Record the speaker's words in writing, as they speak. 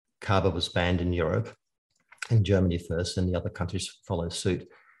Kava was banned in Europe, in Germany first, and the other countries followed suit,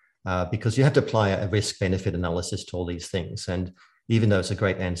 because you have to apply a risk-benefit analysis to all these things. And even though it's a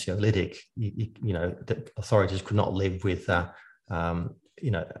great anxiolytic, the authorities could not live with a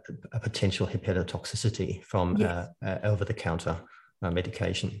potential hepatotoxicity from over-the-counter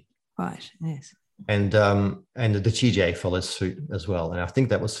medication. Right. Yes. And the TGA followed suit as well. And I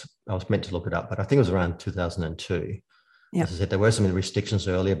think I was meant to look it up, but I think it was around 2002. Yep. As I said, there were some restrictions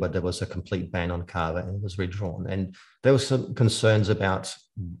earlier, but there was a complete ban on Kava and it was redrawn. And there were some concerns about,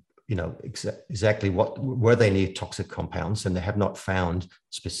 exactly what were they near toxic compounds, and they have not found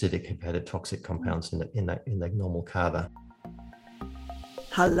specific hepatotoxic compounds in the normal Kava.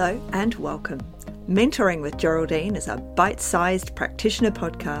 Hello and welcome. Mentoring with Geraldine is a bite-sized practitioner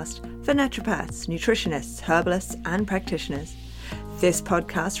podcast for naturopaths, nutritionists, herbalists, and practitioners. This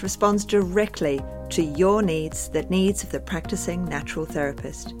podcast responds directly to your needs, the needs of the practicing natural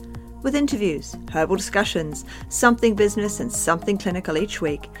therapist. With interviews, herbal discussions, something business and something clinical each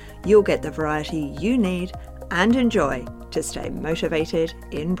week, you'll get the variety you need and enjoy to stay motivated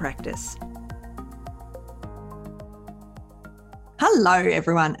in practice. Hello,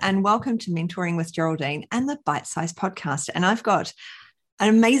 everyone, and welcome to Mentoring with Geraldine and the Bite Size Podcast. And I've got an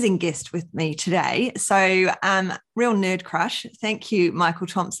amazing guest with me today. So real nerd crush. Thank you, Michael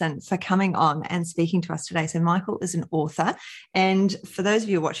Thompson, for coming on and speaking to us today. So Michael is an author. And for those of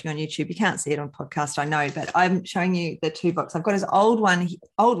you watching on YouTube, you can't see it on podcast, I know, but I'm showing you the two books. I've got his old one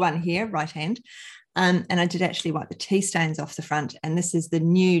here, right hand. And I did actually wipe the tea stains off the front. And this is the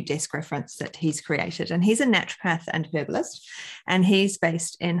new desk reference that he's created. And he's a naturopath and herbalist. And he's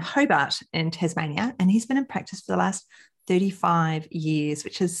based in Hobart in Tasmania. And he's been in practice for the last 35 years,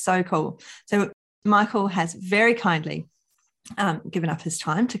 which is so cool. So Michael has very kindly given up his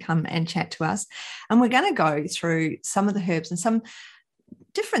time to come and chat to us. And we're going to go through some of the herbs and some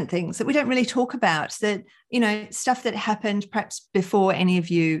different things that we don't really talk about, that, stuff that happened perhaps before any of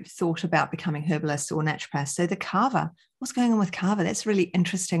you thought about becoming herbalists or naturopaths. So the Kava, what's going on with Kava? That's a really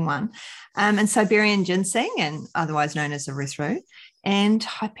interesting one. And Siberian ginseng, and otherwise known as erythro, and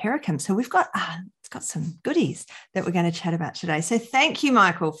hypericum. So we've got it's got some goodies that we're going to chat about today. So thank you,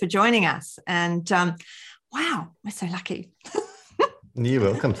 Michael, for joining us. And wow, we're so lucky. You're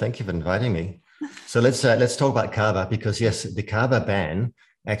welcome. Thank you for inviting me. So let's talk about Kava, because yes, the Kava ban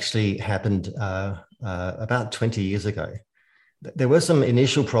actually happened about 20 years ago. There were some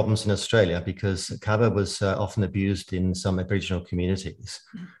initial problems in Australia because Kava was often abused in some Aboriginal communities,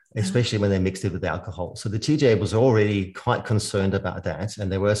 especially when they mixed it with alcohol. So the TGA was already quite concerned about that,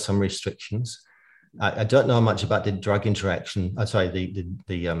 and there were some restrictions. I don't know much about the drug interaction.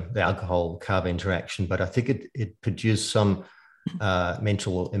 The alcohol Kava interaction, but I think it produced some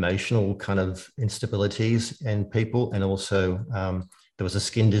mental, emotional kind of instabilities in people, and also there was a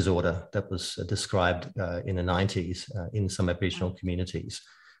skin disorder that was described in the 90s in some Aboriginal communities,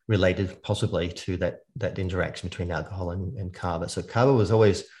 related possibly to that interaction between alcohol and Kava. So Kava was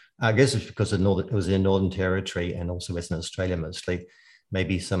always, I guess it's because it was in Northern Territory and also Western Australia mostly,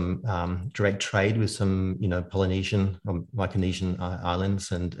 maybe some direct trade with some, Polynesian or Micronesian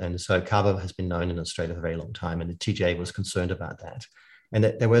islands. And so Kava has been known in Australia for a very long time, and the TGA was concerned about that. And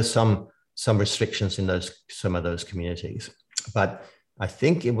there were some restrictions in some of those communities. But I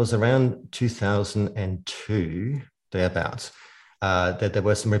think it was around 2002, thereabouts, that there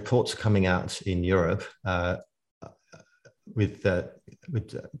were some reports coming out in Europe with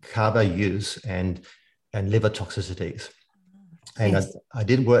Kava use and liver toxicities. And yes. I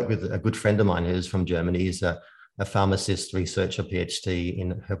did work with a good friend of mine who's from Germany. He's a pharmacist, researcher, PhD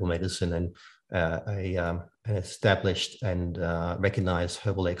in herbal medicine, and an established and recognized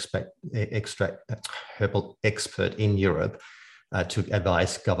herbal expert in Europe to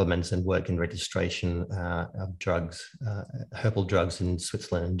advise governments and work in registration of drugs, herbal drugs in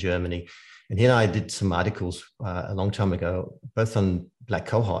Switzerland and Germany. And he and I did some articles a long time ago, both on black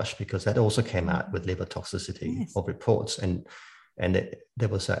cohosh, because that also came out with liver toxicity of reports. And there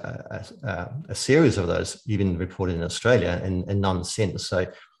was a series of those even reported in Australia, and none since. So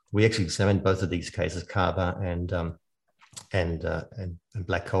we actually examined both of these cases, Kava and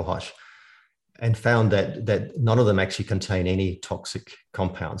black cohosh, and found that none of them actually contain any toxic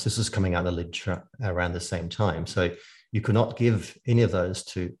compounds. This is coming out of the literature around the same time. So you could not give any of those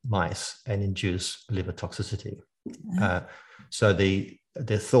to mice and induce liver toxicity. So the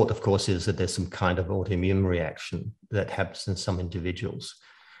thought, of course, is that there's some kind of autoimmune reaction that happens in some individuals.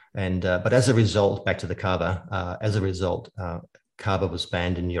 And but as a result, back to the Kava, Kava was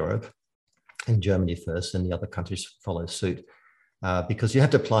banned in Europe, in Germany first, and the other countries followed suit, because you have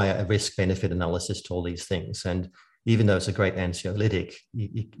to apply a risk-benefit analysis to all these things. And even though it's a great anxiolytic,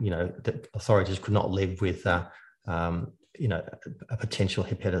 the authorities could not live with, a potential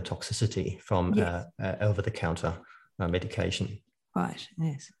hepatotoxicity from over-the-counter medication. Right.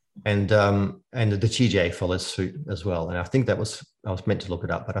 Yes. And the TGA follows suit as well. And I think I was meant to look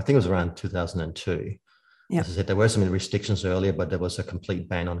it up, but I think it was around 2002. Yep. As I said, there were some restrictions earlier, but there was a complete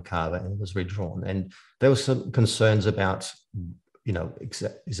ban on Kava and it was redrawn. And there were some concerns about,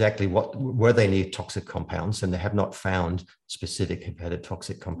 exactly what were they near toxic compounds, and they have not found specific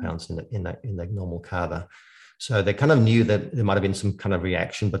hepatotoxic compounds in the normal Kava. So they kind of knew that there might have been some kind of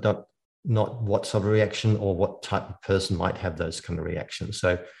reaction, but not what sort of reaction or what type of person might have those kind of reactions.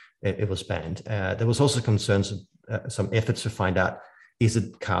 So it was banned. There was also concerns, some efforts to find out, is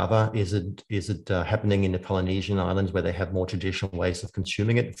it Kava? Is it happening in the Polynesian islands where they have more traditional ways of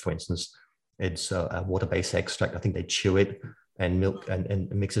consuming it? For instance, it's a water-based extract. I think they chew it and milk and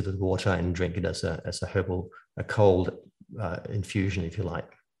mix it with water and drink it as a herbal, a cold infusion, if you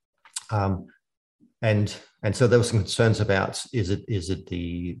like. And so there were some concerns about, is it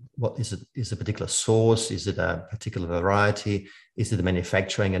a particular source? Is it a particular variety? Is it the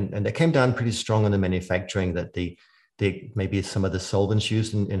manufacturing? And they came down pretty strong on the manufacturing, that maybe some of the solvents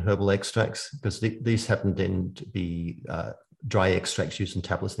used in herbal extracts, because these happened then to be dry extracts used in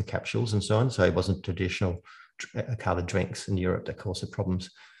tablets and capsules and so on. So it wasn't traditional Kava drinks in Europe that caused the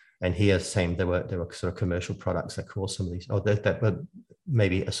problems. And here, same, there were sort of commercial products that caused some of these, that were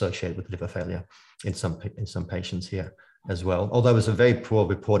maybe associated with liver failure in some patients here as well. Although it was a very poor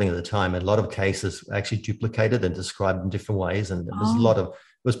reporting at the time, and a lot of cases actually duplicated and described in different ways, and there was it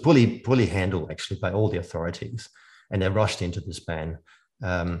was poorly handled actually by all the authorities, and they rushed into this ban.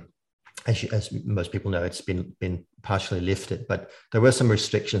 As most people know, it's been partially lifted, but there were some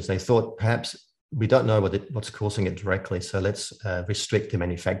restrictions. They thought perhaps we don't know what's causing it directly, so let's restrict the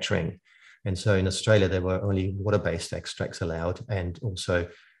manufacturing. And so in Australia, there were only water-based extracts allowed, and also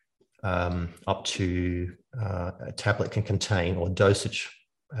up to a tablet can contain, or dosage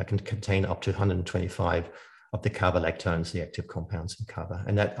can contain up to 125 of the Kava lactones, the active compounds in Kava.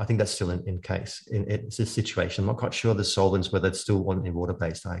 And that, I think that's still in case. It's a situation. I'm not quite sure the solvents, whether it's still in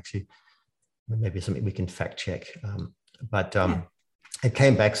water-based. Maybe something we can fact check. It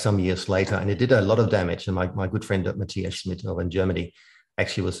came back some years later, and it did a lot of damage. And my good friend Matthias Schmidt over in Germany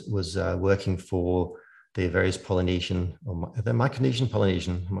actually was working for the various Polynesian, or the Micronesian,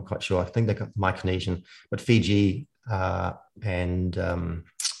 Polynesian, I'm not quite sure. I think they got Micronesian, but Fiji and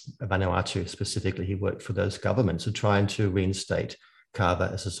Vanuatu specifically, he worked for those governments to trying to reinstate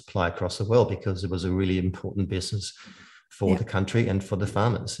Kava as a supply across the world, because it was a really important business for the country and for the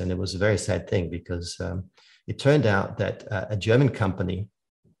farmers. And it was a very sad thing, because it turned out that a German company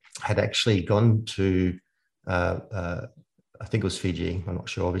had actually gone to, I think it was Fiji, I'm not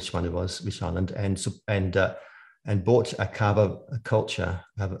sure which one it was, which island, and bought a Kava culture,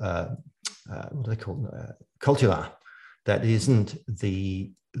 what do they call it? Cultivar that isn't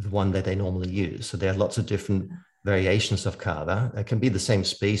the one that they normally use. So there are lots of different variations of Kava. It can be the same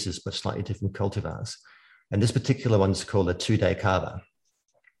species, but slightly different cultivars. And this particular one is called a 2-day Kava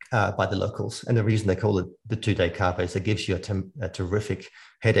by the locals. And the reason they call it the 2-day Kava is it gives you a terrific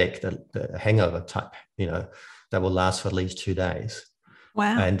headache, the hangover type, that will last for at least 2 days.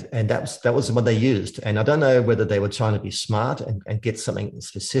 Wow. And that was what they used. And I don't know whether they were trying to be smart and get something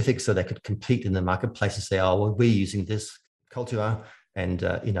specific so they could compete in the marketplace and say, oh, well, we're using this cultivar, and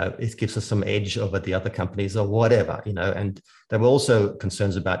it gives us some edge over the other companies or whatever, And there were also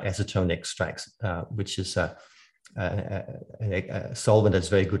concerns about acetone extracts, which is a solvent that's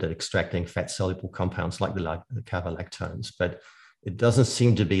very good at extracting fat-soluble compounds like the Kava lactones. But it doesn't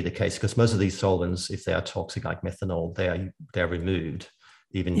seem to be the case, because most of these solvents, if they are toxic like methanol, they're removed.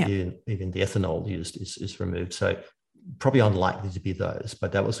 Even the ethanol used is removed. So probably unlikely to be those,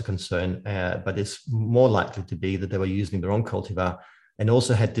 but that was a concern. But it's more likely to be that they were using the wrong cultivar, and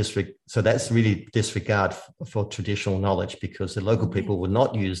also had so that's really disregard for traditional knowledge, because the local people would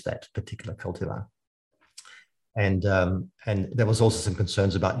not use that particular cultivar. And there was also some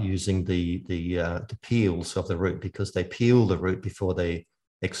concerns about using the peels of the root, because they peel the root before they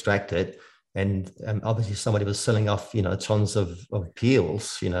extract it. And obviously somebody was selling off, tons of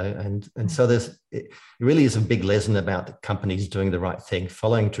peels, and so it really is a big lesson about the companies doing the right thing,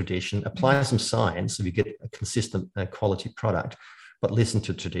 following tradition, apply some science so you get a consistent quality product, but listen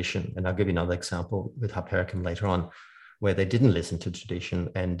to tradition. And I'll give you another example with Hypericum later on, where they didn't listen to tradition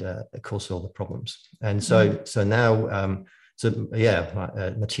and it caused all the problems. And so now,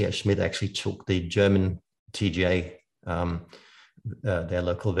 Matthias Schmidt actually took the German TGA, their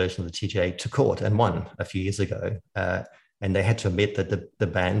local version of the TGA, to court and won a few years ago. and they had to admit that the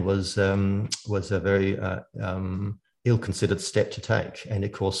ban was a very ill-considered step to take, and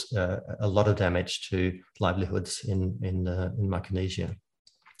it caused a lot of damage to livelihoods in Micronesia.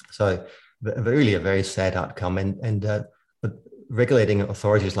 So really a very sad outcome, but regulating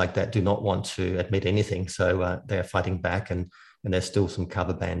authorities like that do not want to admit anything, so they are fighting back, and there's still some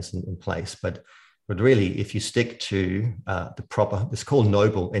Kava bans in place. But really, if you stick to the proper, it's called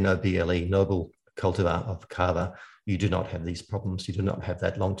noble, N-O-B-L-E, noble cultivar of Kava, you do not have these problems. You do not have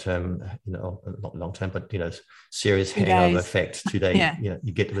that long-term, not long-term, but, serious hangover effect. 2 day,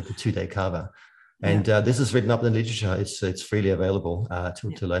 you get with the 2 day Kava. And this is written up in the literature. It's freely available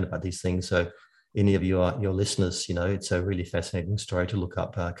to learn about these things. So any of your listeners, it's a really fascinating story to look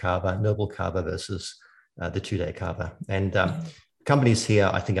up Kava, noble Kava versus the 2 day Kava. And companies here,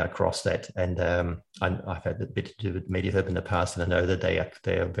 I think, are across that. And I've had a bit to do with MediHerb in the past, and I know that they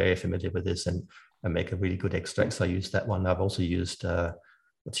are very familiar with this and make a really good extract. So I use that one. I've also used,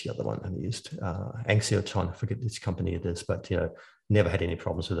 what's the other one I used? Anxioton. I forget which company it is, but, never had any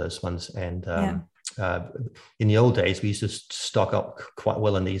problems with those ones. And in the old days, we used to stock up quite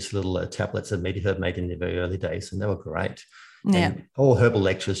well in these little tablets that MediHerb made in the very early days, and they were great. Yeah. And all herbal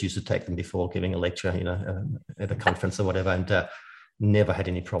lecturers used to take them before giving a lecture, at a conference or whatever, and never had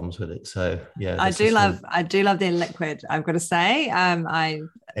any problems with it. So I do love their liquid, I've got to say.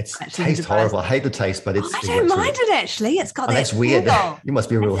 It tastes horrible. I hate the taste, but I don't mind it actually. It's got that. That's weird. You must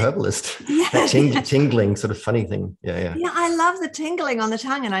be a real herbalist. That tingling sort of funny thing. Yeah, I love the tingling on the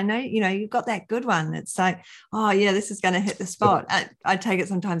tongue, and I know you've got that good one. It's like, oh yeah, this is going to hit the spot. I take it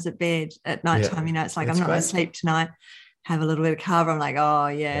sometimes at bed at night time. It's like, I'm not going to sleep tonight. Have a little bit of Kava. I'm like, oh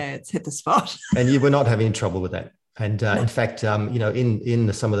yeah, it's hit the spot. And you were not having trouble with that. And in fact,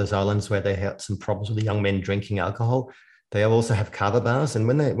 in some of those islands where they had some problems with the young men drinking alcohol, they also have Kava bars. And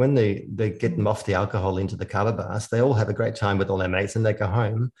when they get them off the alcohol into the Kava bars, they all have a great time with all their mates, and they go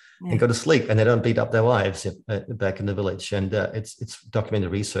home and go to sleep, and they don't beat up their wives back in the village. And it's documented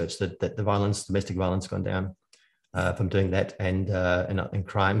research that the domestic violence, gone down from doing that, and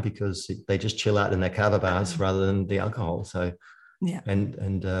crime, because they just chill out in their Kava bars rather than the alcohol. So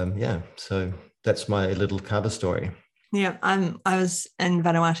so that's my little Kava story. Yeah, I was in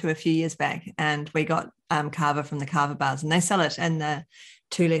Vanuatu a few years back, and we got Kava from the Kava bars, and they sell it in the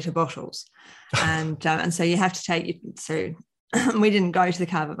 2-litre bottles, and so you have to take. So we didn't go to the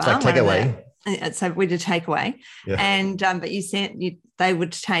Kava bar. It's like takeaway. So we did takeaway, and but they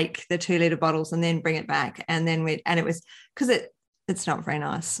would take the 2-litre bottles and then bring it back, and then it was because it's not very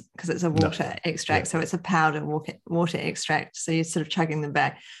nice because it's a water extract. So it's a powder water extract. So you're sort of chugging them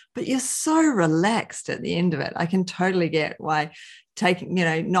back, but you're so relaxed at the end of it. I can totally get why taking,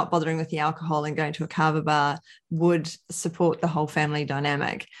 not bothering with the alcohol and going to a Kava bar would support the whole family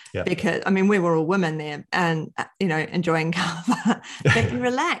dynamic. Because we were all women there, and enjoying Kava, but you're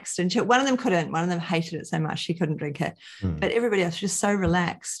relaxed. And one of them couldn't. One of them hated it so much she couldn't drink it, but everybody else was just so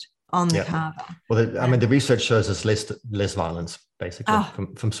relaxed on the Kava. Well, the research shows us less violence, basically,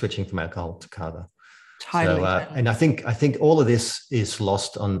 from switching from alcohol to Kava. Totally. So, and I think all of this is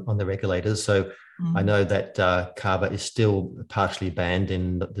lost on the regulators. So I know that Kava is still partially banned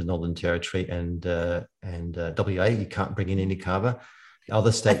in the Northern Territory and WA. You can't bring in any Kava.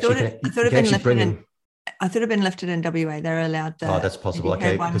 Other states, you can actually bring in. I thought it had been lifted in WA. They're allowed. That's possible.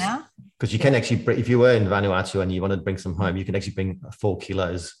 Okay, because you can actually, if you were in Vanuatu and you wanted to bring some home, you can actually bring 4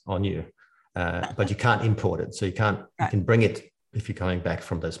 kilos on you, but you can't import it. So you can't. You can bring it if you're coming back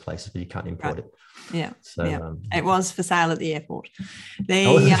from those places, but you can't import it. Yeah. So it was for sale at the airport. But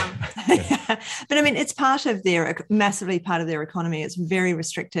it's massively part of their economy. It's very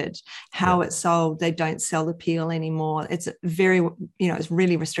restricted how it's sold. They don't sell the peel anymore. It's very, it's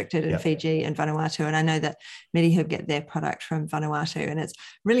really restricted in Fiji and Vanuatu. And I know that MediHerb get their product from Vanuatu, and it's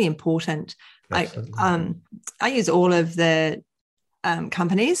really important. I use all of the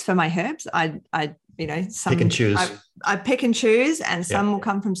companies for my herbs. Some pick and choose. I pick and choose, and some will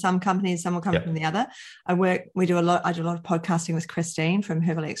come from some companies, some will come from the other. I do a lot of podcasting with Christine from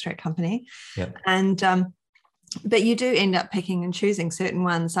Herbal Extract Company. And but you do end up picking and choosing certain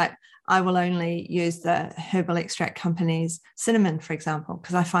ones. Like I will only use the Herbal Extract Company's cinnamon, for example,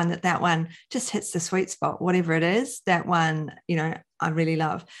 because I find that one just hits the sweet spot. Whatever it is, that one, I really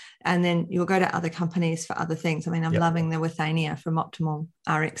love. And then you'll go to other companies for other things. I'm loving the Withania from Optimal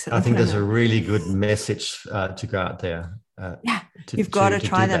RX. I think there's a really good message to go out there. You've got to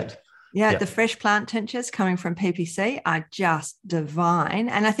try them. The fresh plant tinctures coming from PPC are just divine.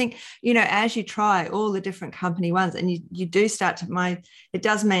 And I think, as you try all the different company ones, and you do start to it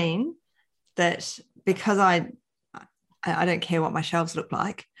does mean that because I don't care what my shelves look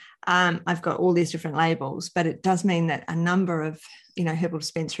like, I've got all these different labels, but it does mean that a number of, herbal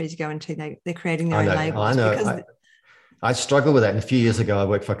dispensaries you go into, they're creating their own labels. I know. I struggle with that. And a few years ago, I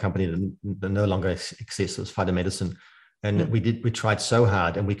worked for a company that no longer exists. It was phytomedicine. And we tried so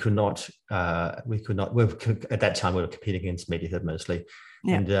hard, and we could not, at that time, we were competing against MediHerb mostly.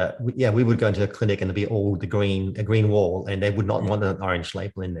 Yeah. And we would go into a clinic and it'd be all a green wall, and they would not want an orange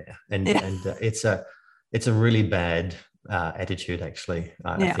label in there. And it's a really bad attitude, actually.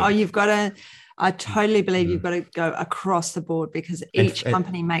 I totally believe you've got to go across the board, because each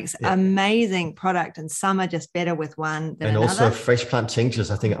company makes amazing product, and some are just better with one than another. Also fresh plant tinctures,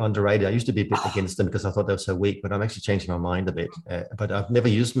 I think, are underrated. I used to be a bit against them because I thought they were so weak, but I'm actually changing my mind a bit. But I've never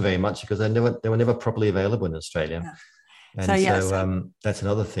used them very much because they were never properly available in Australia. Yeah. And so that's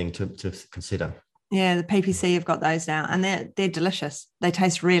another thing to consider. Yeah, the PPC have got those now, and they're delicious. They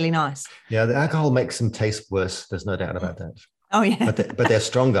taste really nice. Yeah, the alcohol makes them taste worse. There's no doubt about that. Oh yeah, but they're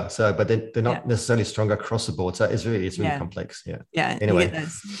stronger. But they're not necessarily stronger across the board. So it's really complex. Yeah. Yeah. Anyway, you get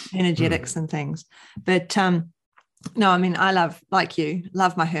those energetics and things. But no, I mean, I love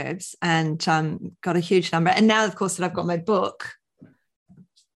my herbs, and got a huge number. And now, of course, that I've got my book.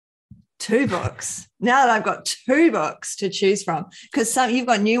 2 books. Now that I've got 2 books to choose from, because you've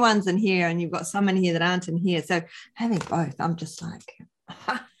got new ones in here, and you've got some in here that aren't in here. So having both, I'm just like.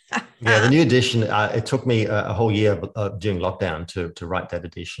 Yeah, the new edition, it took me a whole year during lockdown to write that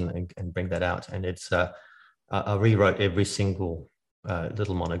edition and bring that out. And it's I rewrote every single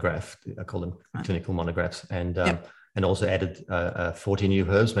little monograph. I call them clinical monographs, and also added 40 new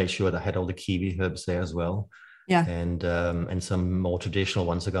herbs, made sure that I had all the kiwi herbs there as well. Yeah, and some more traditional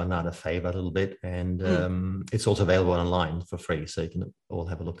ones have gone out of favor a little bit, and it's also available online for free, so you can all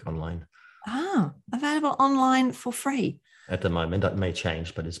have a look online. Available online for free at the moment. That may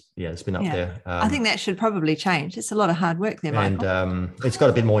change, but it's been up there. I think that should probably change. It's a lot of hard work there, Michael. And it's got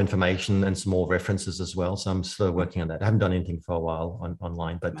a bit more information and some more references as well. So I'm still working on that. I haven't done anything for a while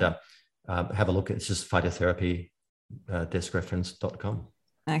online, but have a look. It's just phytotherapy deskreference.com.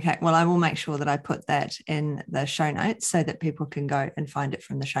 Okay, well, I will make sure that I put that in the show notes so that people can go and find it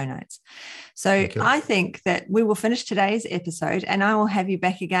from the show notes. So I think that we will finish today's episode, and I will have you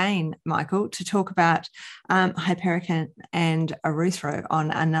back again, Michael, to talk about hypericum and erythro on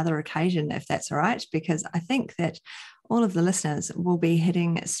another occasion, if that's all right, because I think that all of the listeners will be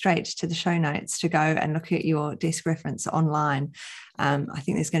heading straight to the show notes to go and look at your desk reference online. I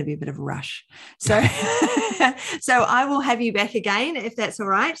think there's going to be a bit of a rush. So I will have you back again, if that's all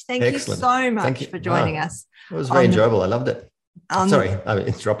right. Thank you so much for joining us. It was very enjoyable. I loved it. Sorry, I'm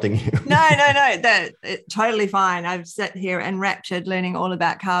interrupting you. No, it's totally fine. I've sat here enraptured learning all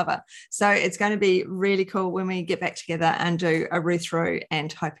about Kava. So it's going to be really cool when we get back together and do erythro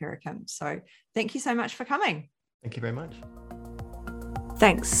and hypericum. So thank you so much for coming. Thank you very much.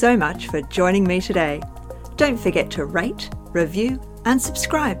 Thanks so much for joining me today. Don't forget to rate, review, and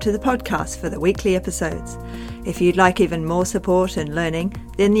subscribe to the podcast for the weekly episodes. If you'd like even more support and learning,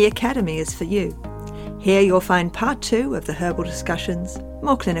 then the Academy is for you. Here you'll find part 2 of the herbal discussions,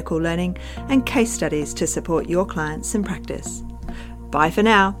 more clinical learning, and case studies to support your clients in practice. Bye for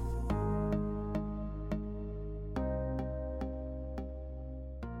now.